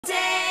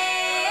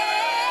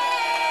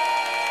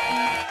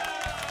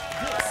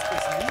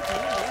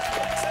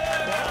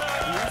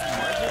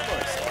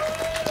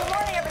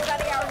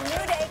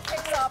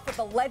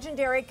the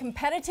legendary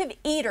competitive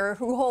eater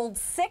who holds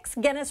 6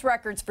 Guinness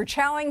records for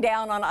chowing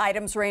down on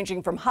items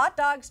ranging from hot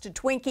dogs to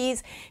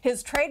Twinkies.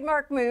 His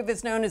trademark move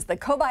is known as the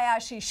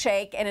Kobayashi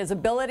Shake, and his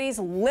abilities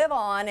live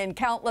on in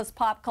countless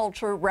pop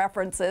culture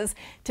references.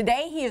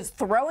 Today, he is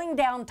throwing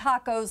down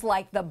tacos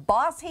like the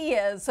boss he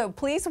is, so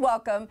please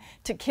welcome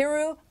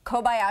Takeru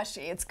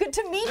Kobayashi. It's good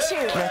to meet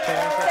you. Thank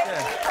you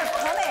for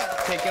coming.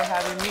 Thank you for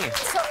having me.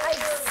 So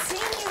I've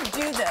seen you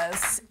do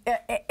this,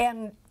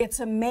 and it's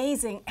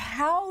amazing.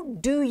 How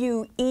do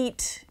you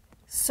eat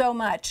so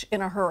much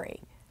in a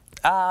hurry?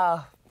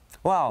 Well.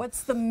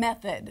 What's the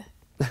method?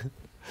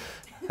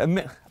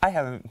 I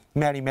have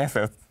many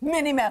methods.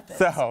 Many methods.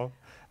 So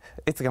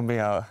it's going to be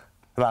a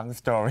long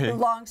story.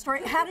 Long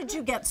story. How did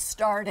you get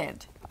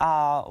started?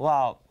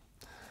 Well,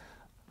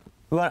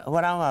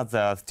 when I was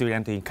a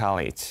student in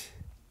college,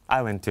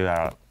 I went to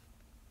a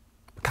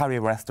curry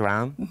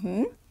restaurant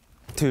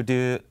to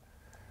do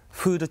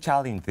food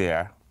challenge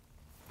there.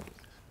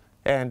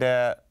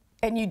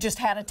 And you just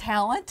had a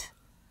talent?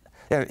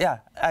 Yeah,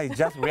 I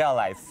just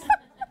realized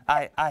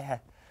I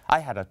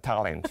had a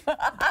talent.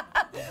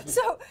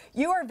 So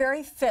you are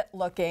very fit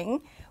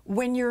looking.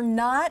 When you're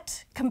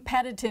not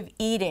competitive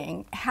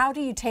eating, how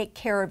do you take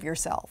care of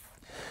yourself?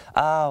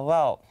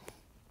 Well,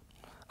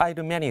 I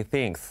do many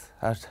things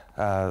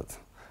to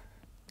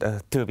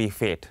be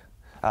fit.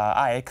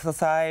 I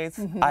exercise,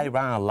 I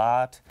run a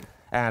lot,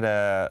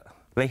 and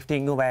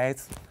lifting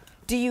weights.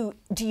 Do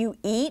you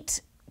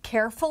eat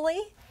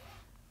carefully?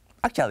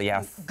 Actually,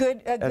 yes. A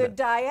good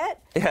diet?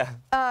 Yeah,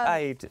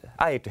 I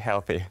eat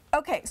healthy.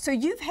 Okay, so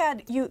you've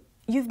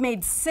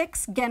made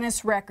 6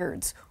 Guinness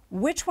records.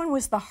 Which one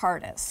was the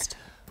hardest?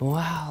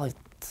 Wow,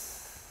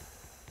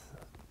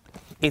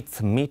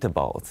 it's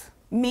meatballs.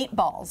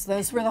 Meatballs,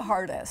 those were the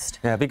hardest.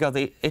 Yeah, because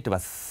it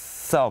was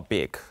so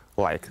big,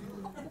 like.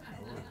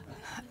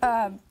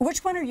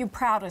 Which one are you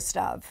proudest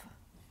of?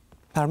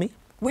 Pardon me?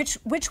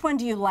 Which one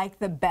do you like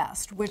the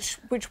best? Which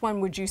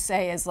one would you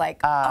say is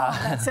like, oh,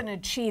 that's an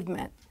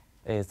achievement?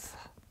 It's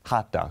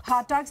hot dogs.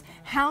 Hot dogs?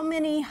 How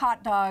many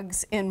hot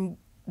dogs in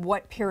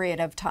what period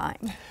of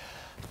time?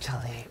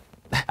 Actually,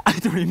 I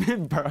don't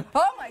remember.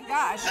 Oh my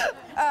gosh,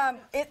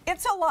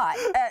 it's a lot.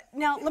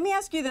 Now let me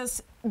ask you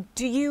this: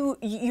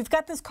 you've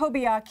got this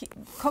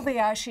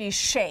Kobayashi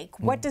shake?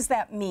 What does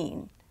that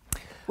mean?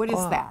 What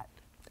is that?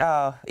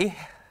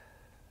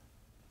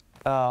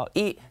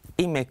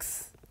 It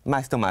makes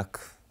my stomach.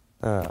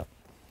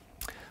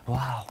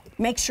 Wow.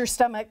 Makes your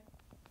stomach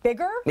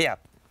bigger? Yeah.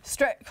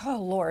 Oh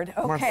Lord.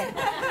 Okay.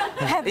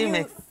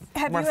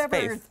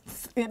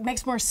 It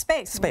makes more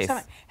space.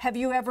 Have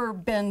you ever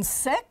been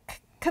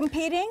sick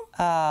competing?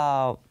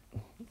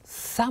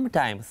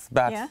 Sometimes,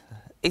 but yeah?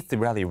 It's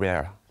really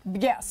rare.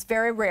 Yes,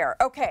 very rare.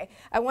 Okay,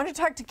 I want to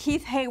talk to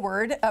Keith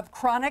Hayward of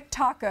Chronic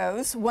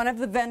Tacos, one of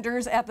the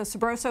vendors at the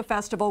Sabroso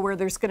Festival where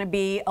there's going to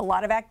be a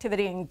lot of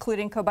activity,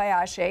 including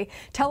Kobayashi.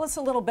 Tell us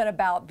a little bit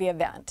about the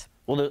event.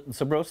 Well, the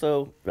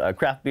Sabroso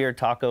Craft Beer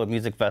Taco and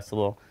Music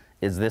Festival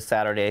is this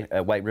Saturday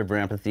at White River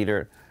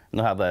Amphitheater. And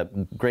they'll have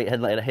great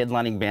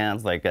headlining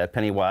bands like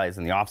Pennywise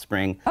and The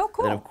Offspring. Oh,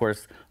 cool. And of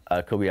course,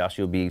 Kobayashi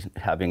will be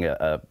having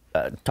a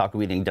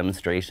taco eating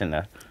demonstration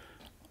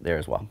there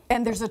as well.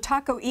 And there's a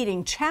taco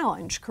eating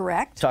challenge,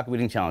 correct? Taco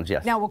eating challenge,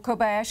 yes. Now, will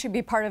Kobayashi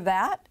be part of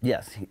that?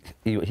 Yes,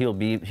 he'll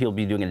be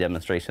doing a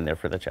demonstration there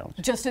for the challenge.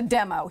 Just a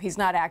demo. He's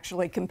not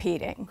actually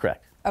competing.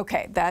 Correct.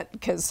 Okay,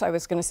 because I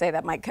was going to say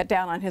that might cut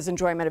down on his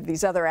enjoyment of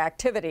these other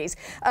activities.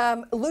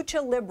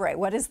 Lucha Libre,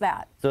 what is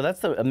that? So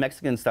that's a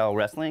Mexican-style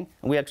wrestling.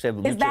 We actually have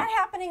lucha. Is that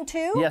happening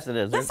too? Yes, it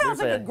is. This sounds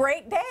like a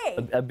great day.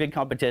 A big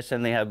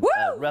competition. They have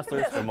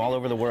wrestlers from all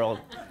over the world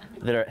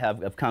that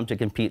have come to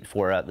compete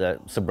for the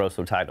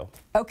Sabroso title.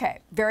 Okay,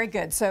 very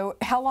good. So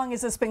how long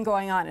has this been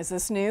going on? Is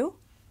this new?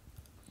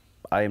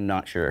 I am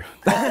not sure.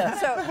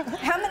 So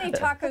how many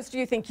tacos do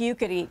you think you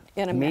could eat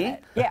in a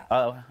minute?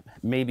 Yeah.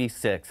 Maybe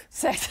 6.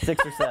 6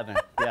 or 7,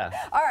 yeah.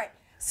 All right,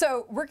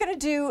 so we're going to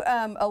do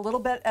a little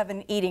bit of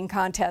an eating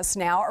contest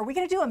now. Are we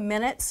going to do a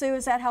minute, Sue?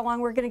 Is that how long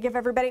we're going to give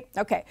everybody?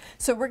 Okay,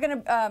 so we're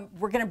going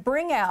to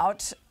bring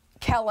out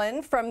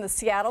Kellen from the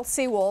Seattle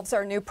Seawolves,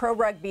 our new pro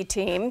rugby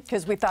team,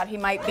 because we thought he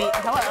might be.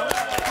 Hello,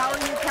 how are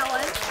you,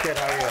 Kellen? Good,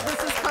 how are you?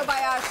 This is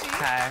Kobayashi.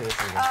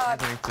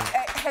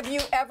 Hi. Have you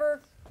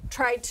ever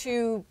tried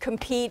to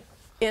compete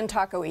in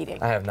taco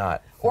eating? I have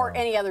not. Or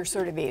any other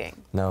sort of eating?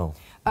 No.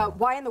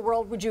 Why in the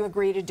world would you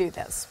agree to do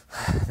this?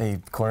 They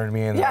cornered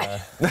me in the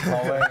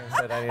hallway and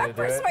said I needed to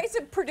do it.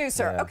 Persuasive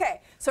producer. Yeah.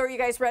 Okay, so are you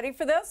guys ready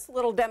for this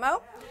little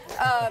demo?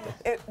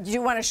 Do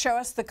you want to show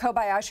us the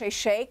Kobayashi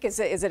shake?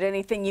 Is it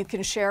anything you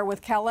can share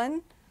with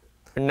Kellen?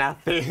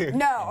 Nothing.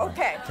 No,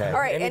 okay. All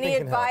right, Anything any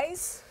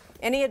advice?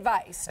 Any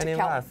advice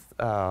to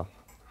Kellen?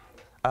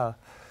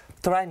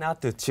 Try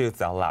not to chew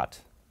a lot.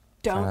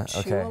 Don't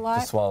chew a lot?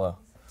 Just swallow.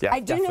 Yeah, I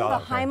do know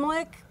the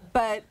Heimlich,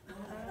 but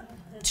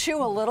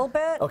chew a little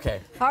bit. Okay.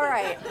 All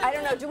right. I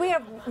don't know. Do we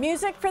have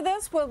music for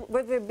this? Will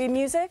there be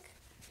music?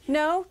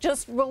 No?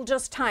 We'll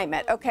just time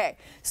it. Okay.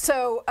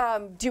 So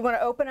do you want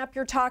to open up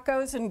your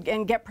tacos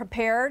and get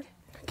prepared?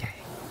 Okay.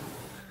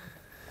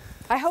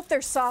 I hope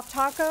they're soft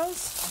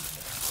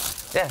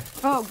tacos. Yeah.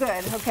 Oh,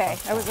 good. Okay.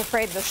 I was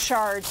afraid the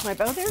shards might.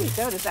 Oh, there you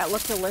go. Does that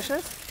look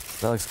delicious?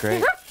 That looks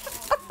great.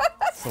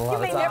 It's a lot You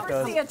of may never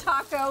tacos. see a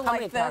taco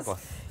many like this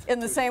tacos?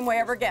 in the same way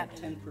ever again.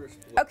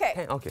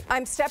 Okay. Okay.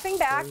 I'm stepping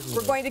back.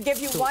 We're going to give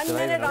you 1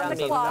 minute on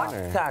the clock.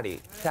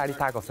 30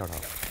 tacos total.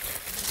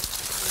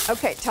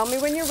 Okay. Tell me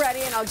when you're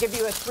ready, and I'll give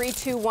you a 3,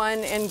 2, 1,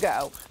 and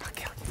go.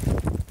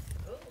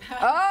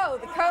 Oh,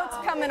 the coat's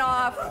coming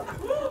off.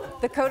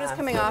 The coat is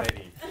coming off.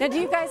 Now, do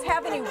you guys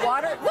have any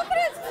water? Look at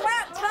his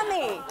flat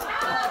tummy.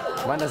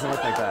 Mine doesn't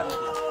look like that.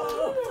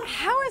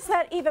 How is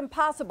that even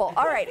possible?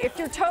 All right, if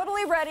you're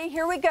totally ready,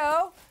 here we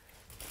go.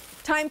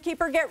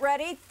 Timekeeper, get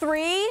ready.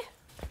 3,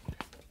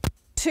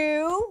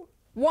 2,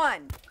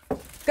 1.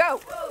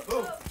 Go.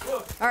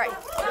 All right.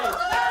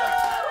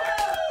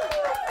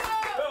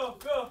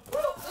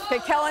 Okay,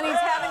 Kellen, he's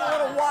having a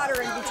little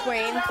water in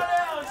between.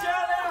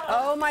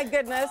 Oh, my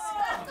goodness.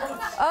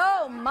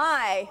 Oh,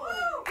 my.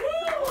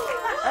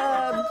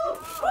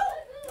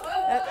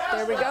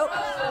 There we go.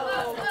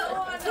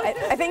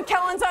 I think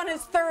Kellen's on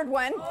his third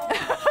one.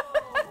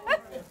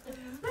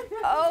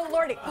 Oh,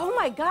 Lordy. Oh,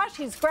 my gosh,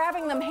 he's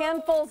grabbing them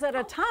handfuls at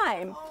a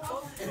time.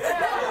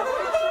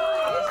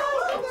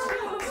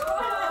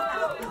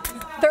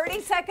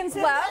 30 seconds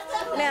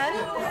left, men.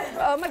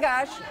 Oh, my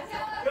gosh.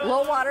 A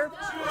little water.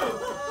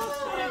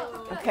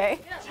 Okay.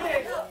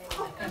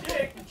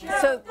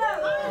 So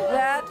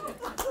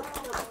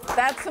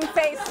that's some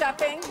face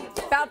stuffing.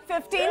 About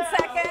 15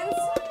 seconds.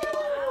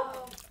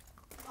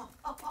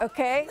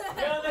 Okay.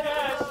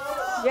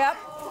 Yep.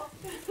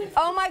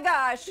 Oh my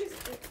gosh.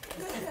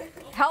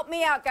 Help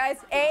me out, guys.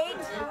 8,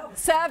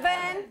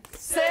 7,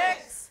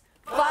 6,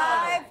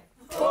 5,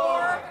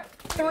 4,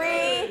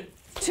 3,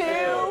 2,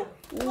 1.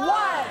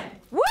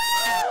 Woo!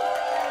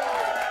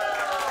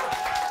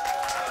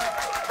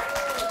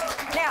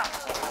 Now,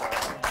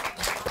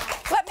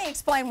 let me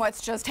explain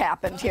what's just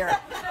happened here.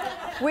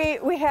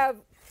 We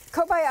have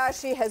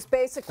Kobayashi has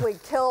basically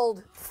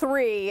killed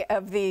 3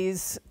 of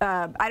these.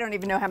 I don't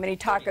even know how many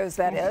tacos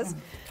that is.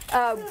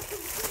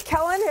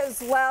 Kellen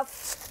has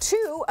left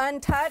 2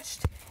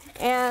 untouched.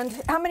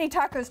 And how many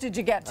tacos did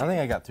you get to? I think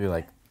I got through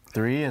like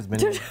 3 as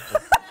many.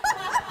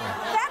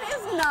 That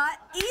is not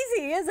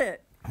easy, is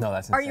it? No,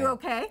 that's insane. Are you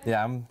okay?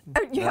 Yeah, I'm.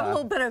 You have a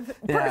little bit of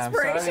Yeah, I'm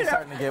perspiration.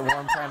 starting to get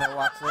warm trying to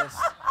watch this.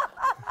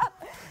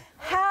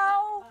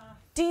 How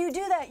do you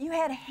do that? You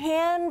had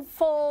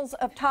handfuls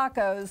of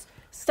tacos,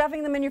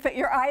 stuffing them in your face.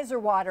 Your eyes are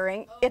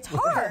watering. It's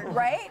hard,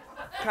 right?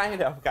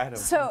 Kind of.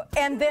 So,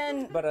 and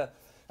then. But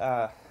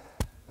I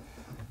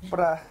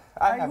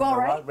have you all the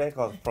right? world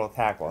record for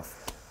tacos.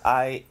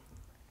 I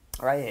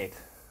ate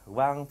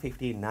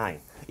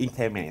 159 in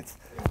 10 minutes.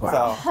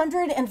 Wow.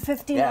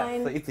 159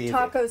 Yeah, so it's easy.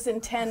 tacos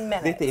in 10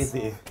 minutes. This is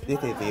easy.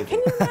 Can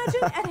you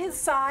imagine at his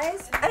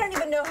size? I don't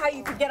even know how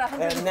you could get And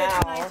 159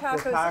 now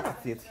tacos. the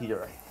tacos is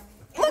here.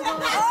 Look at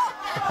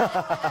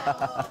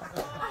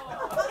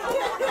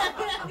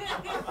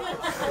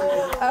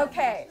that!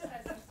 Okay.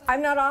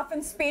 I'm not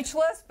often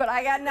speechless, but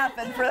I got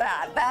nothing for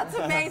that. That's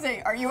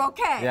amazing. Are you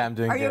okay? Yeah, I'm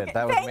doing Are you good. okay?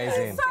 That was Thank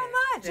amazing. you so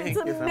much. Thank It's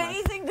you so much.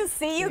 amazing to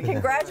see you.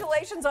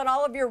 Congratulations on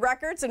all of your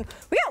records. And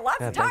we got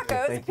lots of thank you,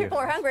 tacos thank if people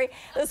you. are hungry.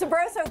 The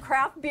Sabroso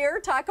Craft Beer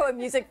Taco and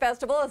Music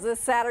Festival is this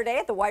Saturday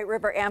at the White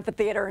River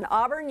Amphitheater in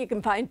Auburn. You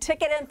can find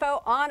ticket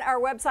info on our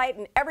website,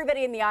 and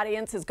everybody in the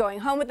audience is going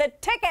home with a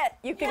ticket.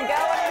 You can go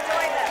and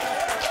enjoy this.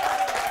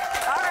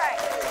 All right.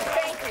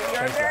 Thank you.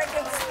 You're a very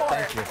good sport.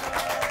 Thank you.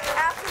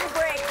 After the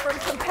break, from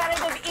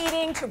competitive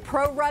eating to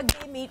pro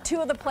rugby, meet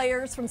 2 of the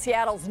players from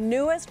Seattle's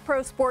newest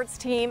pro sports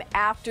team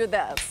after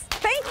this.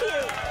 Thank you.